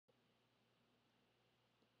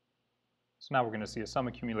So now we're going to see a sum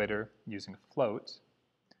accumulator using a float.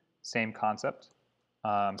 Same concept.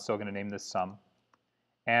 I'm still going to name this sum.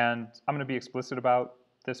 And I'm going to be explicit about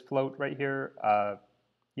this float right here.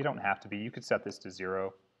 You don't have to be. You could set this to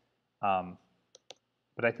 0.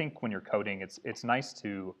 But I think when you're coding, it's nice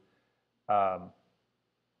to,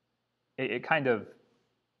 it kind of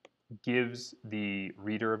gives the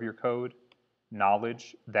reader of your code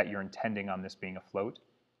knowledge that you're intending on this being a float,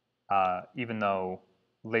 even though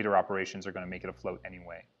later operations are going to make it a float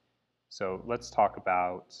anyway. So let's talk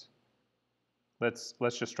about, let's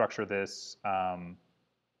just structure this. I'm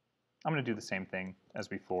going to do the same thing as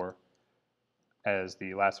before, as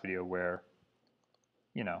the last video where,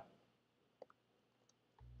 you know,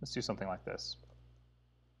 let's do something like this.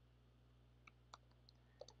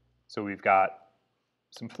 So we've got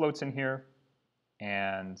some floats in here,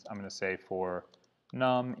 and I'm going to say for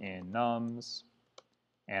num in nums,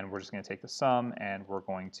 and we're just going to take the sum, and we're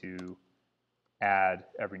going to add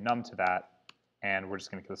every num to that, and we're just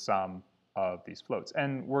going to get the sum of these floats.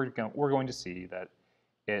 And we're going to see that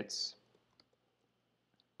it's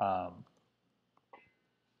going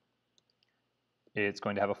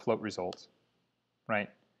to have a float result, right?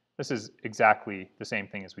 This is exactly the same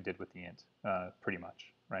thing as we did with the int, pretty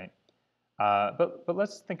much, right? But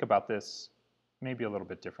let's think about this maybe a little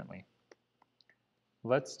bit differently.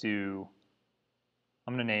 Let's do,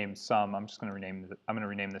 I'm going to name sum, I'm going to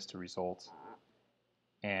rename this to result.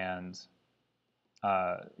 And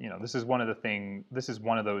you know, this is one of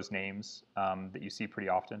those names that you see pretty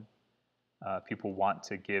often. People want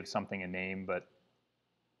to give something a name, but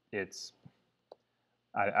it's,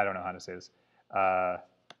 I don't know how to say this.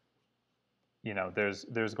 You know,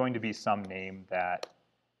 there's going to be some name that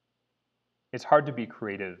it's hard to be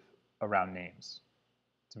creative around names,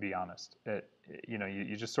 to be honest. You know,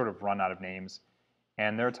 you just sort of run out of names,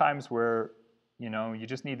 and there are times where, you know, you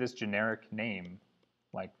just need this generic name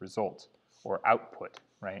like result or output,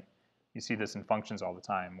 right? You see this in functions all the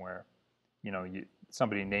time where, you know,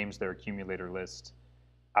 somebody names their accumulator list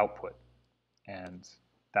output, and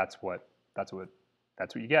that's what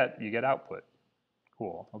you get. You get output.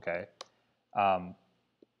 Cool. Okay. All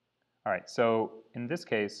right. So in this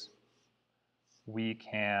case, we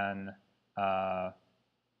can. Why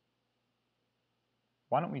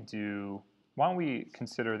don't we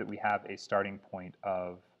consider that we have a starting point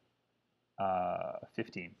of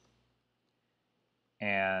 15,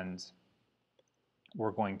 and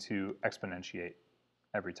we're going to exponentiate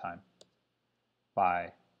every time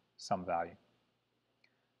by some value.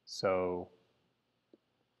 So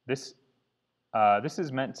this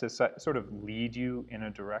is meant to sort of lead you in a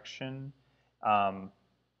direction.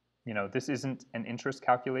 You know, this isn't an interest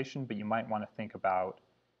calculation, but you might want to think about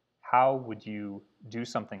how would you do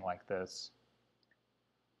something like this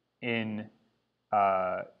in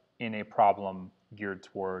a problem geared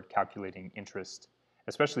toward calculating interest,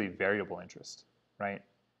 especially variable interest, right?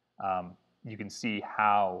 You can see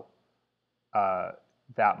how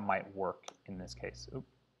that might work in this case. Oop.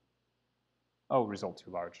 Oh, result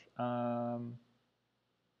too large.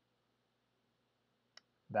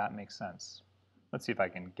 That makes sense. Let's see if I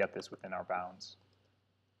can get this within our bounds.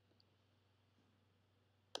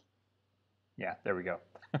 Yeah, there we go.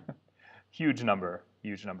 Huge number,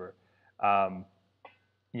 huge number.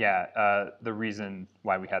 Yeah, the reason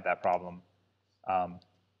why we had that problem,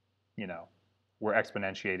 you know, we're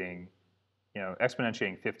exponentiating, you know,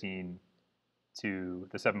 exponentiating 15 to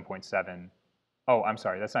the 7.7. Oh, I'm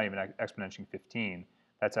sorry, that's not even exponentiating 15.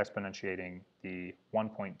 That's exponentiating the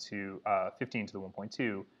 1.2, 15 to the 1.2,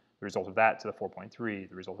 the result of that to the 4.3,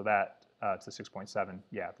 the result of that to 6.7.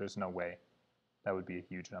 Yeah, there's no way. That would be a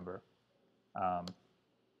huge number.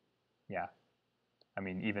 Yeah, I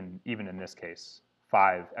mean, even in this case,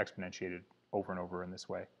 5 exponentiated over and over in this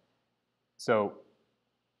way. So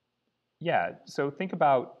yeah, so think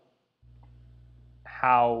about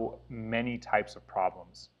how many types of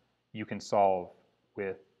problems you can solve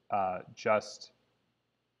with just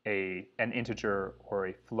an integer or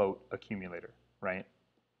a float accumulator, right?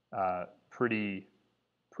 Pretty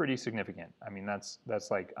significant. I mean, that's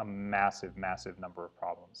like a massive number of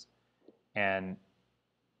problems. And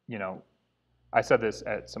you know, I said this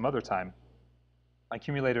at some other time,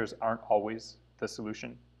 accumulators aren't always the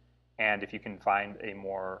solution. And if you can find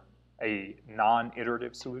a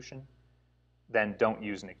non-iterative solution, then don't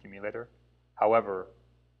use an accumulator. However,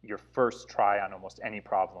 your first try on almost any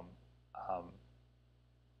problem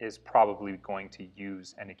is probably going to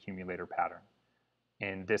use an accumulator pattern.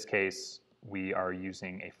 In this case, we are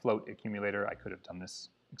using a float accumulator. I could have done this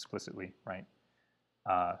explicitly, right?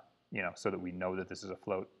 You know, so that we know that this is a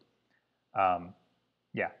float.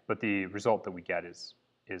 Yeah, but the result that we get is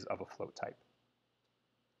is of a float type.